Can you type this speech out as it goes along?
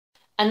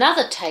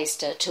another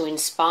taster to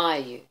inspire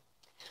you.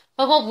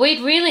 But what we'd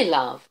really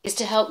love is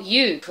to help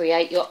you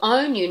create your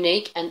own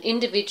unique and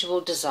individual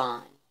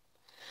design.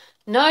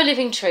 No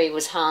living tree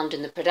was harmed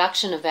in the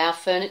production of our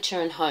furniture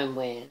and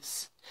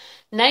homewares.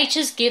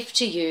 Nature's gift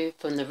to you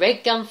from the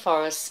red gum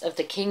forests of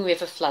the King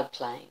River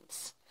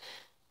floodplains.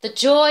 The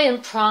joy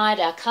and pride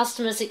our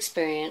customers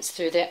experience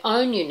through their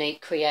own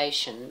unique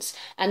creations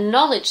and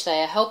knowledge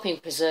they are helping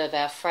preserve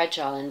our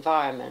fragile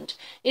environment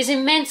is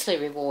immensely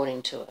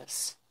rewarding to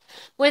us.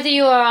 Whether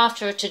you are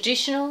after a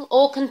traditional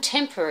or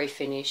contemporary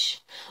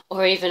finish,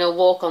 or even a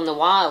walk on the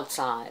wild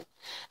side,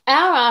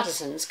 our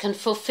artisans can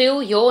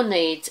fulfil your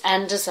needs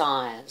and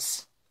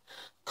desires.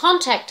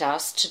 Contact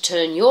us to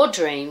turn your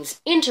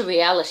dreams into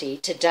reality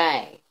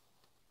today.